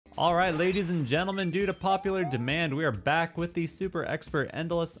All right, ladies and gentlemen, due to popular demand, we are back with the Super Expert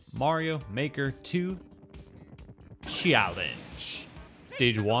Endless Mario Maker 2 Challenge.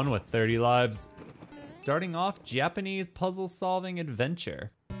 Stage 1 with 30 lives. Starting off, Japanese puzzle-solving adventure.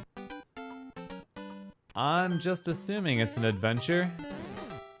 I'm just assuming it's an adventure.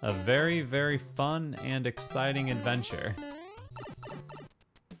 A very, very fun and exciting adventure.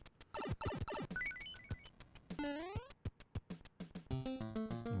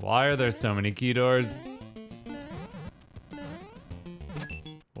 Why are there so many key doors?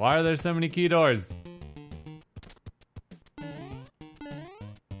 Why are there so many key doors?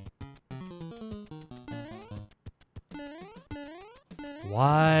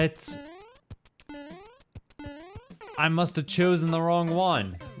 What? I must have chosen the wrong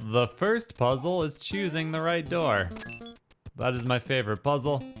one. The first puzzle is choosing the right door. That is my favorite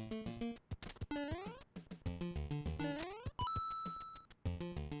puzzle.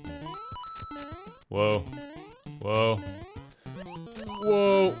 Whoa. Whoa.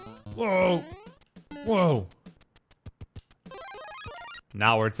 Whoa. Whoa. Whoa.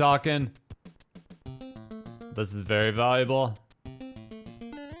 Now we're talking. This is very valuable.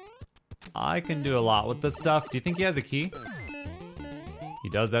 I can do a lot with this stuff. Do you think he has a key? He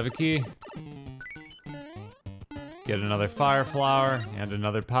does have a key. Get another fire flower and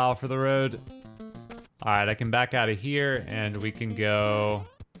another pal for the road. All right, I can back out of here and we can go...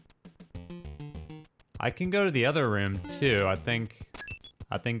 I can go to the other room too. I think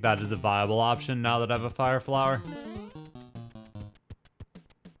that is a viable option now that I have a fire flower.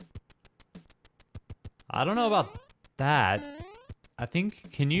 I don't know about that. I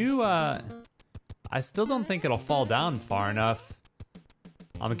think, can you, I still don't think it'll fall down far enough.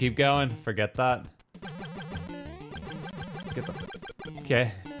 I'm gonna keep going, forget that.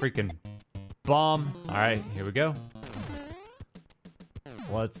 Okay, freaking bomb. All right, here we go.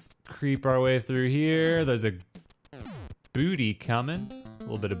 Let's creep our way through here. There's a booty coming. A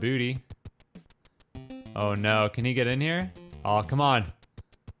little bit of booty. Oh no, can he get in here? Oh, come on.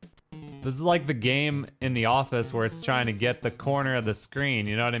 This is like the game in The Office where it's trying to get the corner of the screen.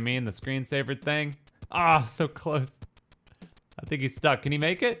 You know what I mean? The screensaver thing. Ah, so close. I think he's stuck. Can he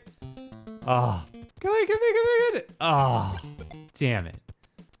make it? Oh, come on, come it. Oh, damn it.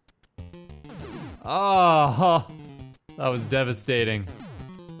 Oh, that was devastating.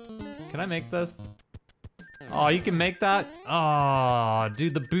 Can I make this? Oh, you can make that? Oh,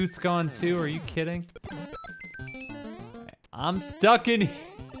 dude, the boot's gone too. Are you kidding? I'm stuck in here.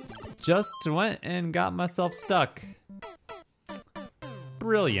 Just went and got myself stuck.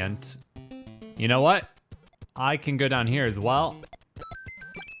 Brilliant. You know what? I can go down here as well.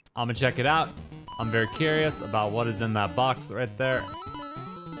 I'm gonna check it out. I'm very curious about what is in that box right there.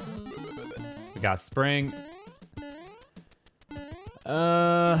 We got spring.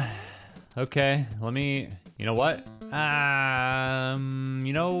 Okay, let me, you know what?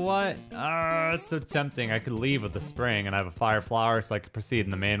 It's so tempting. I could leave with the spring and I have a fire flower so I could proceed in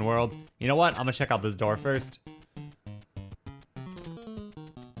the main world. You know what? I'm gonna check out this door first.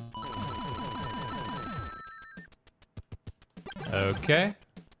 Okay,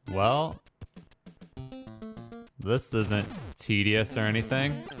 well, this isn't tedious or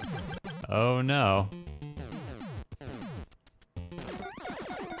anything. Oh no.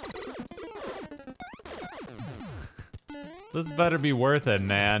 This better be worth it,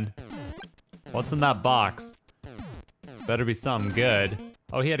 man. What's in that box? Better be something good.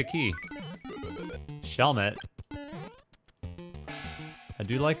 Oh, he had a key. Shelmet. I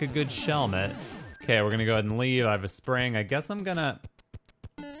do like a good shelmet. Okay, we're gonna go ahead and leave. I have a spring. I guess I'm gonna...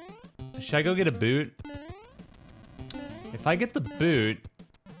 Should I go get a boot? If I get the boot,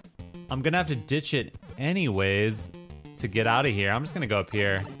 I'm gonna have to ditch it anyways to get out of here. I'm just gonna go up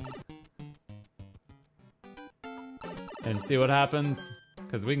here. And see what happens,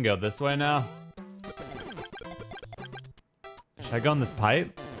 because we can go this way now. Should I go on this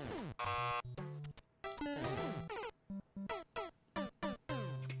pipe?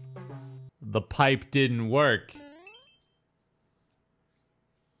 The pipe didn't work.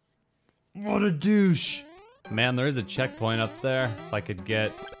 What a douche. Man, there is a checkpoint up there. If I could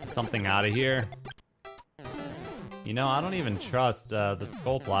get something out of here. You know, I don't even trust the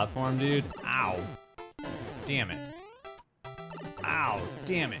skull platform, dude. Ow. Damn it. Ow,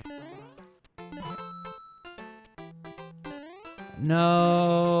 damn it.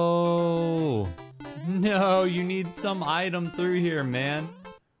 No. No, you need some item through here, man.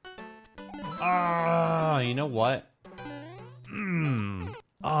 Ah, you know what?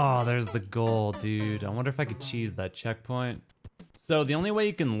 Oh, there's the goal, dude. I wonder if I could cheese that checkpoint. So the only way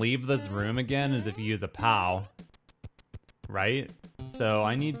you can leave this room again is if you use a POW. right? So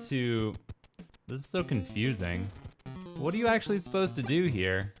I need to... This is so confusing. What are you actually supposed to do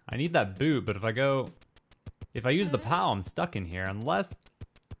here? I need that boot, but if I use the POW, I'm stuck in here, unless...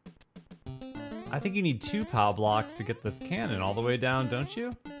 I think you need 2 POW blocks to get this cannon all the way down, don't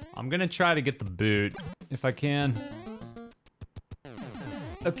you? I'm gonna try to get the boot, if I can.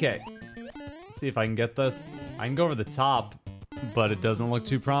 Okay, let's see if I can get this. I can go over the top, but it doesn't look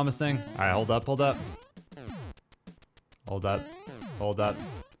too promising. All right, hold up, hold up. Hold up, hold up,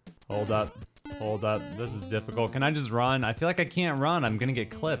 hold up, hold up. This is difficult. Can I just run? I feel like I can't run. I'm gonna get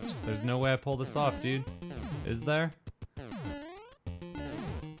clipped. There's no way I pull this off, dude. Is there?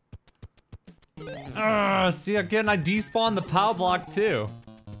 See, again, I despawned the POW block too.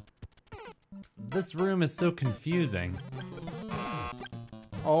 This room is so confusing.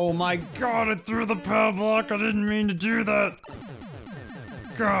 Oh my god, I threw the POW block. I didn't mean to do that.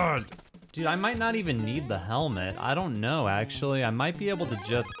 God. Dude, I might not even need the helmet. I don't know, actually. I might be able to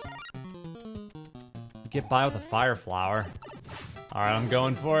just get by with a fire flower. All right, I'm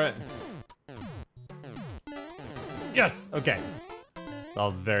going for it. Yes, okay. That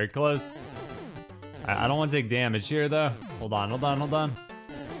was very close. I don't want to take damage here, though. Hold on, hold on, hold on.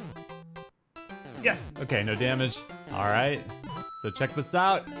 Yes, okay, no damage. All right, so check this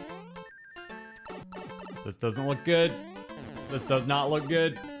out. This doesn't look good. This does not look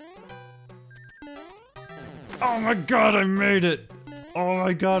good. Oh my god, I made it! Oh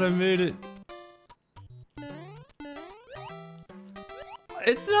my god, I made it!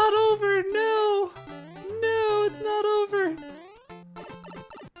 It's not over, no! No, it's not over!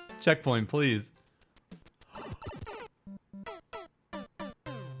 Checkpoint, please.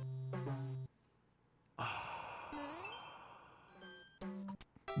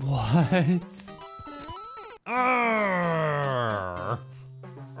 What?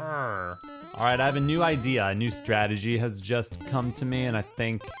 Alright, I have a new idea. A new strategy has just come to me, and I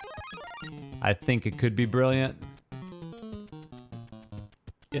think it could be brilliant.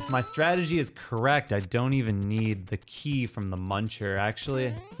 If my strategy is correct, I don't even need the key from the muncher,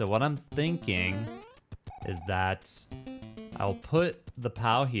 actually. So what I'm thinking is that I'll put the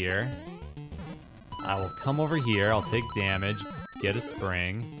POW here. I will come over here, I'll take damage, get a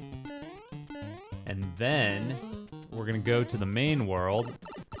spring, and then we're gonna go to the main world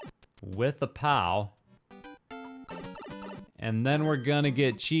with the POW, and then we're gonna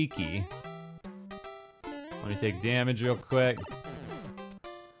get cheeky. Let me take damage real quick.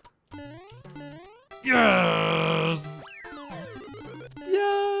 Yes!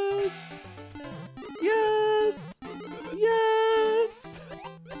 Yes! Yes! Yes!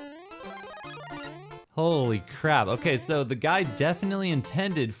 Holy crap. Okay, so the guy definitely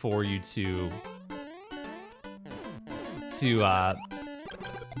intended for you to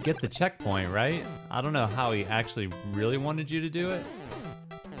get the checkpoint, right? I don't know how he actually really wanted you to do it.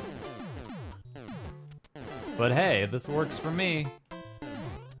 But hey, this works for me.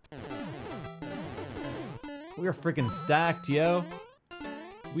 We are freaking stacked, yo.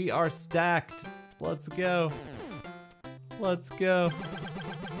 We are stacked. Let's go. Let's go.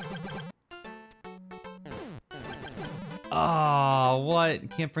 Ah, what?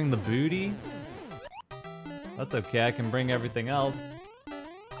 Can't bring the booty? That's okay, I can bring everything else.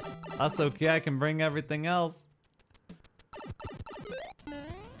 That's okay, I can bring everything else.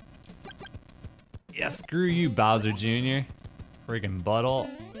 Yeah, screw you, Bowser Jr. Freaking butthole.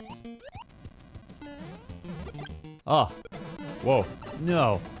 Oh, whoa,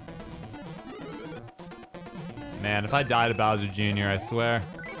 no. Man, if I die to Bowser Jr., I swear.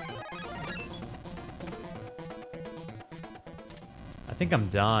 I think I'm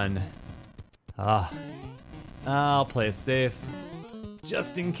done. I'll play it safe.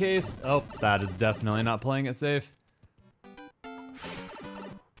 Just in case. Oh, that is definitely not playing it safe.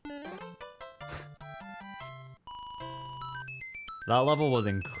 That level was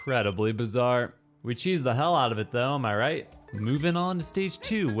incredibly bizarre. We cheesed the hell out of it though, am I right? Moving on to stage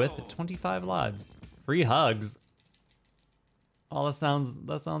 2 with 25 lives. Free hugs. Oh, that sounds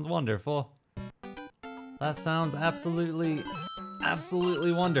wonderful. That sounds absolutely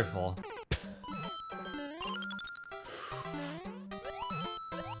wonderful.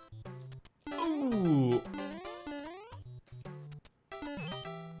 Ooh.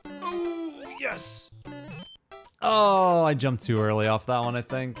 Ooh, yes. Oh, I jumped too early off that one, I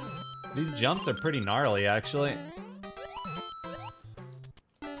think. These jumps are pretty gnarly, actually.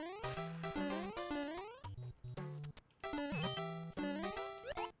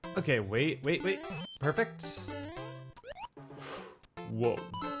 Okay, wait. Perfect. Whoa.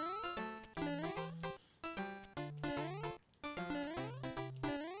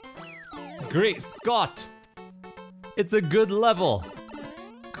 Great Scott! It's a good level.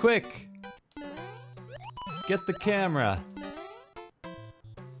 Quick. Get the camera.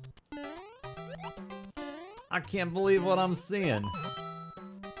 I can't believe what I'm seeing.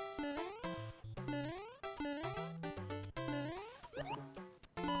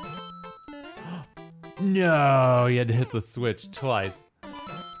 No, you had to hit the switch twice.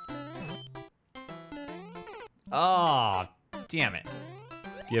 Oh, damn it.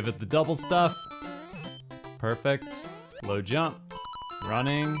 Give it the double stuff. Perfect. Low jump.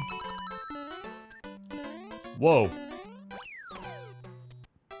 Running. Whoa.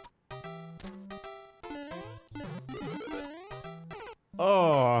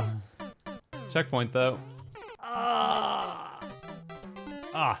 Oh. Checkpoint though. Ah.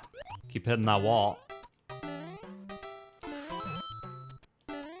 Keep hitting that wall.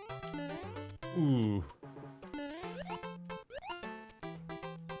 Ooh.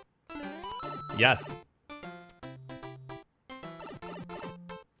 Yes.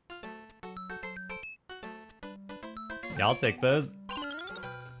 Yeah, I'll take those.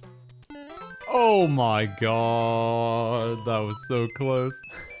 Oh my god, that was so close.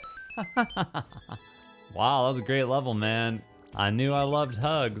 Wow, that was a great level, man. I knew I loved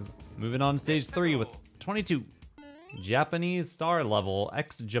hugs. Moving on to stage 3 with 22. Japanese star level,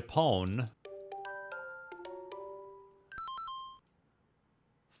 ex-Japon.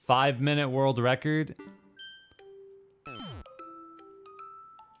 5-minute world record.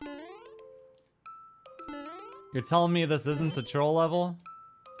 You're telling me this isn't a troll level?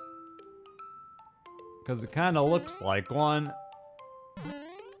 Because it kind of looks like one.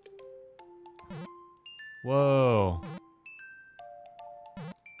 Whoa.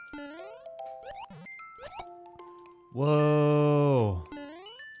 Whoa.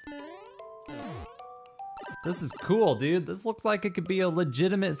 This is cool, dude. This looks like it could be a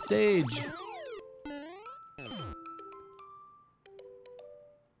legitimate stage.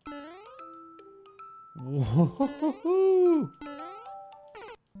 Whoa.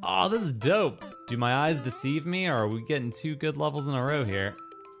 Oh, this is dope. Do my eyes deceive me, or are we getting 2 good levels in a row here?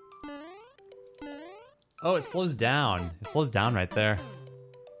 Oh, it slows down. It slows down right there.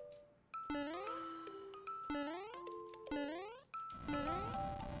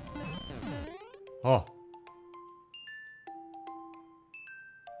 Oh.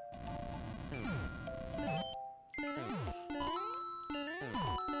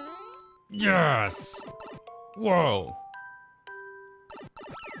 Yes! Whoa!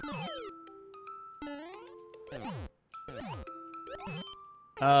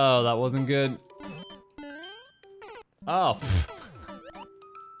 Oh, that wasn't good. Oh.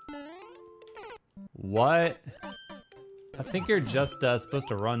 What? I think you're just supposed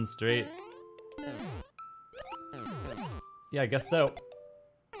to run straight. Yeah, I guess so.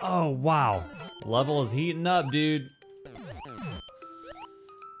 Oh, wow. Level is heating up, dude.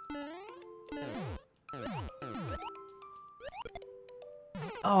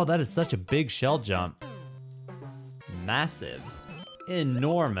 Oh, that is such a big shell jump. Massive.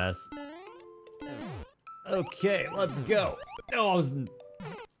 Enormous. Okay, let's go. Oh, I was...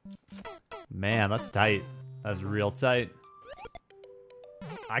 Man, that's tight. That's real tight.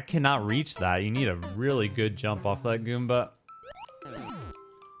 I cannot reach that. You need a really good jump off that Goomba.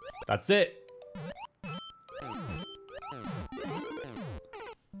 That's it.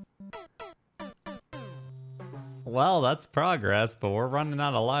 Well, that's progress, but we're running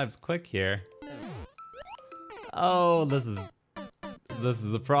out of lives quick here. Oh, this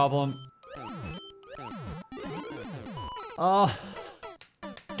is a problem. Oh,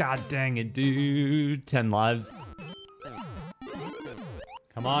 god dang it, dude. 10 lives.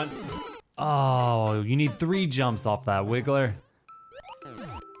 Come on. Oh, you need 3 jumps off that Wiggler.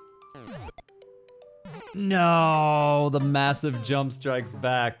 No, the massive jump strikes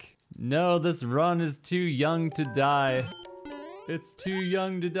back. No, this run is too young to die. It's too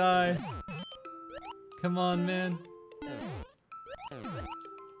young to die. Come on, man.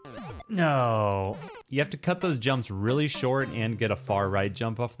 No. You have to cut those jumps really short and get a far right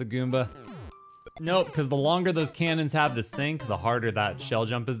jump off the Goomba. Nope, because the longer those cannons have to sink, the harder that shell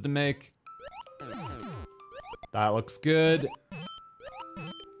jump is to make. That looks good.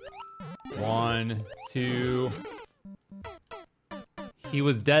 1, 2. He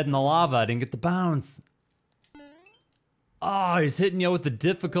was dead in the lava. I didn't get the bounce. Oh, he's hitting you with the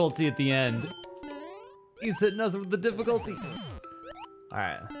difficulty at the end. He's hitting us with the difficulty. All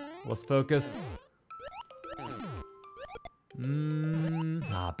right, let's focus.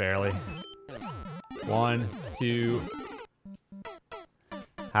 Barely. 1, 2.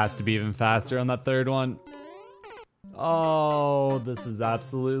 Has to be even faster on that third one. Oh, this is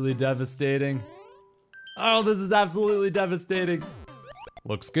absolutely devastating. Oh, this is absolutely devastating.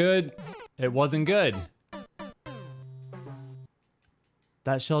 Looks good. It wasn't good.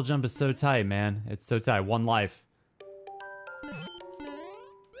 That shell jump is so tight, man. It's so tight. 1 life.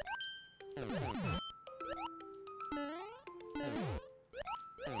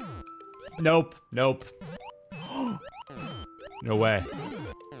 Nope. Nope. No way.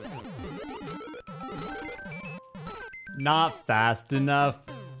 Not fast enough.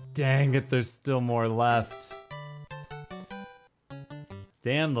 Dang it, there's still more left.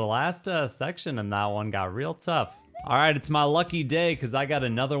 Damn, the last section in that one got real tough. All right, it's my lucky day because I got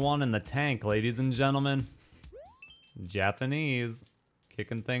another one in the tank, ladies and gentlemen. Japanese,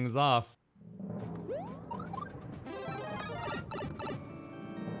 kicking things off.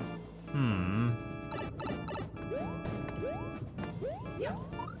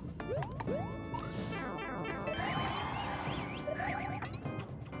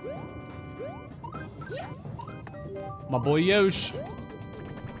 My boy Yosh.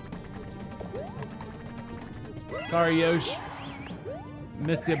 Sorry, Yosh.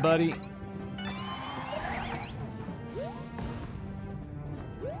 Miss you, buddy.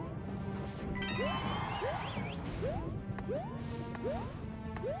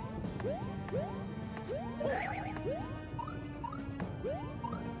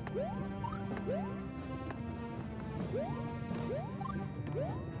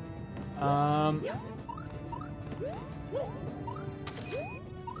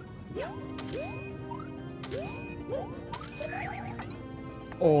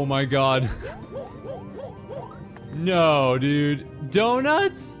 Oh my god. No, dude.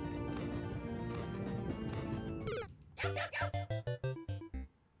 Donuts?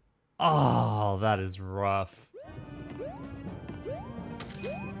 Oh, that is rough.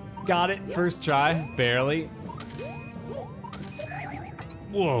 Got it. First try. Barely.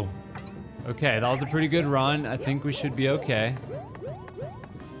 Whoa. Okay, that was a pretty good run. I think we should be okay.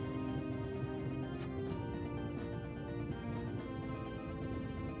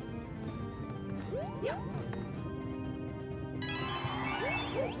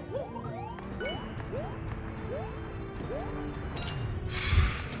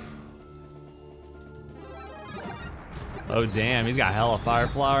 Oh damn, he's got hella fire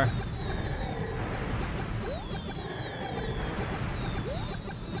flower.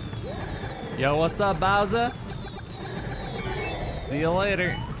 Yo, what's up, Bowser? See you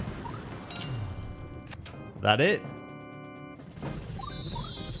later. That it?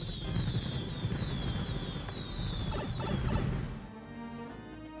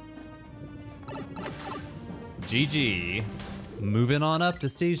 GG. Moving on up to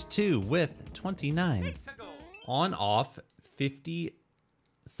stage 2 with 29. On off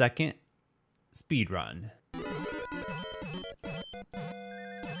 50-second speed run.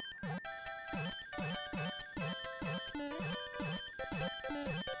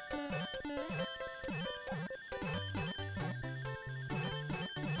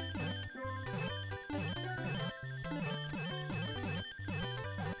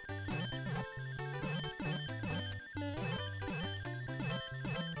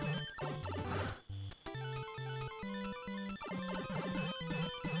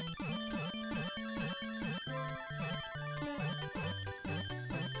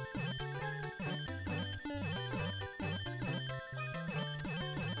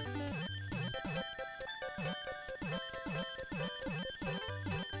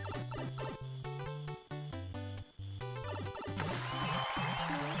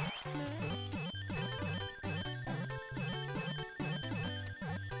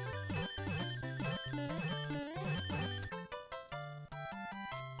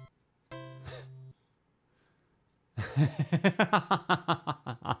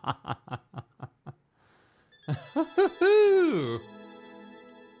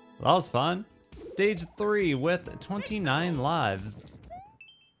 That was fun. Stage 3 with 29 lives.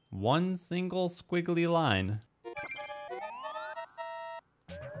 One single squiggly line.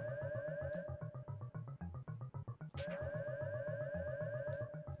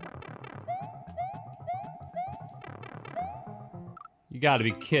 You gotta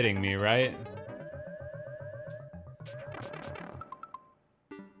be kidding me, right?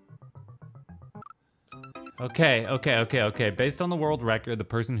 Okay. Based on the world record, the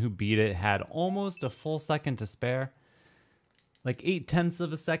person who beat it had almost a full second to spare. Like 0.8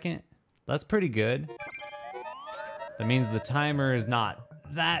 of a second. That's pretty good. That means the timer is not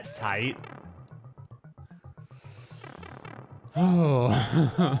that tight. Oh.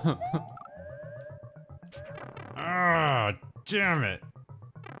 Oh, damn it.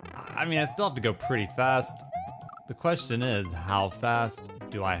 I mean, I still have to go pretty fast. The question is, how fast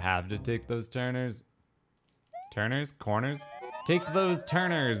do I have to take those turners? Turners, corners. Take those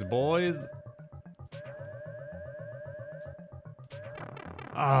turners, boys.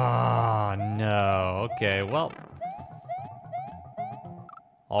 Ah, no. Okay, well.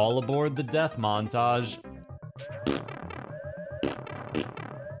 All aboard the death montage.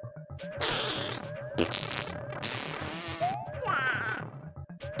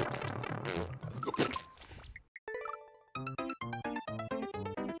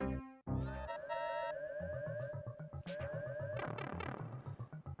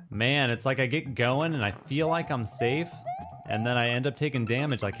 Man, it's like I get going and I feel like I'm safe, and then I end up taking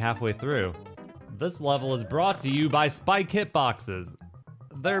damage like halfway through. This level is brought to you by Spike Hitboxes.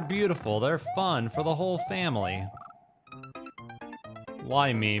 They're beautiful, they're fun for the whole family.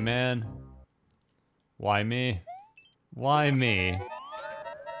 Why me, man? Why me? Why me?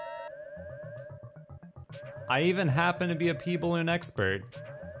 I even happen to be a P-Balloon expert,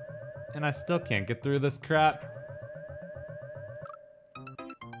 and I still can't get through this crap.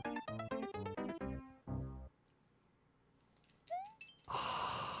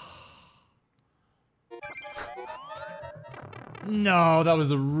 No, that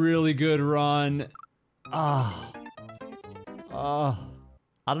was a really good run. I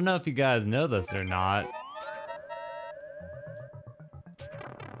don't know if you guys know this or not,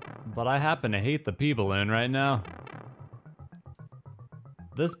 but I happen to hate the P-Balloon right now.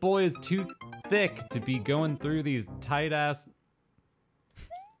 This boy is too thick to be going through these tight-ass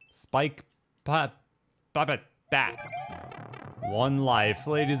spike bat. One life,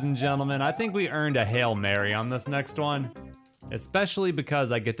 ladies and gentlemen. I think we earned a Hail Mary on this next one. Especially because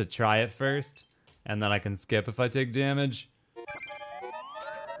I get to try it first, and then I can skip if I take damage.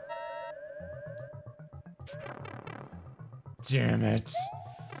 Damn it.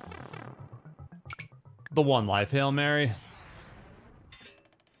 The one life Hail Mary.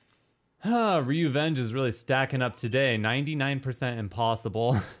 Revenge is really stacking up today. 99%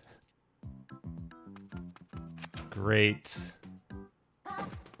 impossible. Great.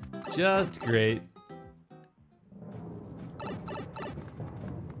 Just great.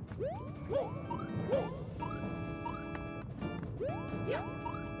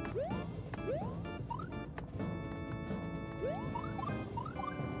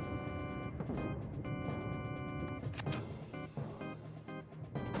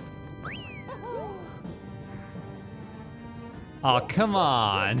 Oh, come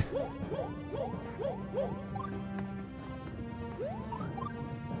on.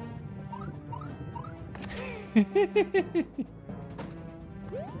 I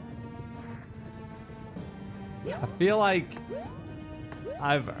feel like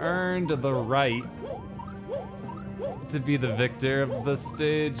I've earned the right to be the victor of this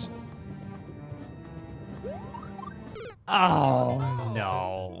stage. Oh,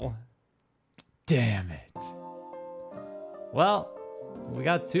 no. Damn it. Well, we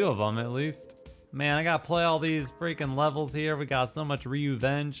got 2 of them at least. Man, I gotta play all these freaking levels here. We got so much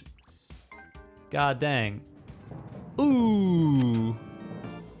revenge. God dang. Ooh.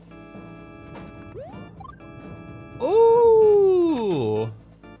 Ooh.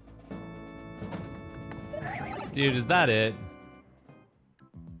 Dude, is that it?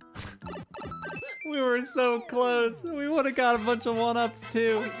 We were so close. We would have got a bunch of 1-ups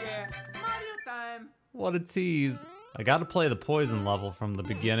too. Oh yeah, Mario time. What a tease. I gotta play the poison level from the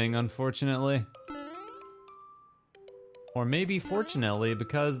beginning, unfortunately. Or maybe fortunately,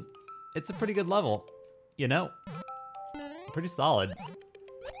 because it's a pretty good level. You know? Pretty solid.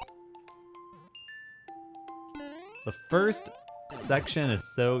 The first section is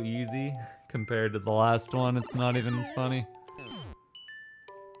so easy compared to the last one, it's not even funny.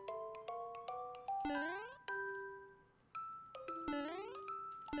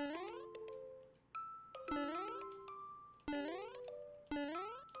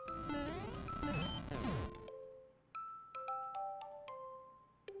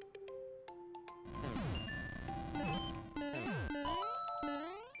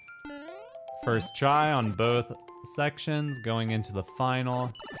 First try on both sections, going into the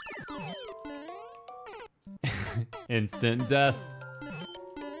final. Instant death.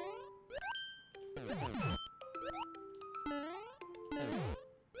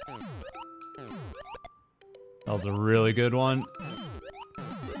 That was a really good one.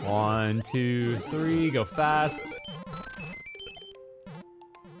 1, 2, 3, go fast.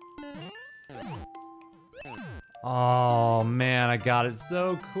 Oh man, I got it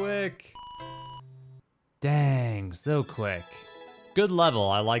so quick. Dang, so quick. Good level,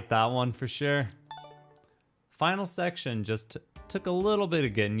 I like that one for sure. Final section just took a little bit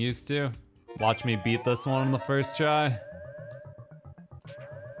of getting used to. Watch me beat this one on the first try.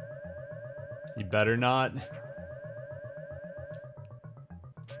 You better not.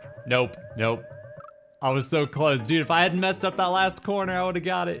 Nope, nope. I was so close. Dude, if I hadn't messed up that last corner, I would have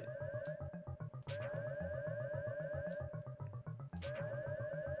got it.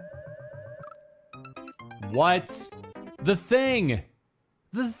 What? The thing!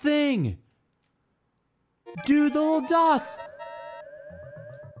 The thing! Dude, the little dots!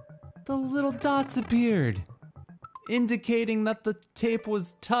 The little dots appeared, indicating that the tape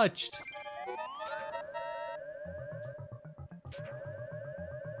was touched.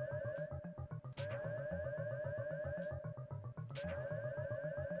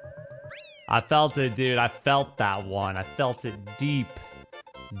 I felt it, dude. I felt that one. I felt it deep,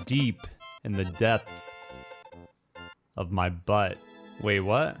 deep in the depths of my butt. Wait,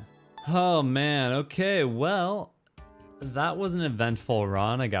 what? Oh man, okay, well, that was an eventful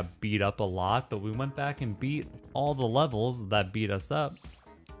run. I got beat up a lot, but we went back and beat all the levels that beat us up.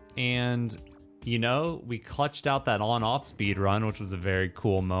 And, you know, we clutched out that on-off speed run, which was a very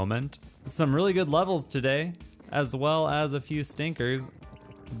cool moment. Some really good levels today, as well as a few stinkers.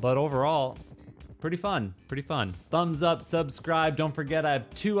 But overall, pretty fun, pretty fun. Thumbs up, subscribe. Don't forget I have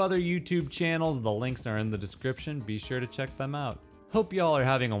 2 other YouTube channels. The links are in the description. Be sure to check them out. Hope y'all are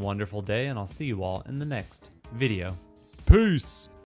having a wonderful day, and I'll see you all in the next video. Peace!